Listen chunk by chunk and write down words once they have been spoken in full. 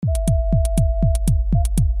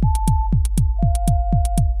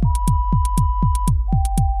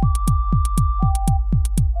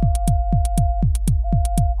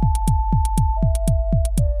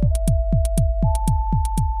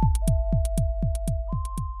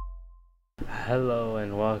Hello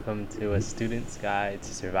and welcome to A Student's Guide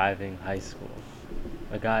to Surviving High School,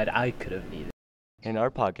 a guide I could have needed. In our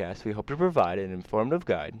podcast, we hope to provide an informative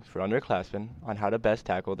guide for underclassmen on how to best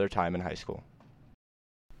tackle their time in high school.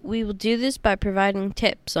 We will do this by providing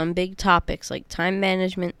tips on big topics like time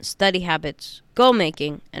management, study habits, goal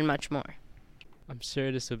making, and much more. I'm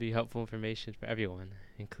sure this will be helpful information for everyone,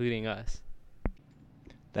 including us.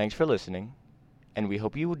 Thanks for listening, and we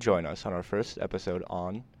hope you will join us on our first episode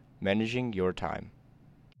on managing your time.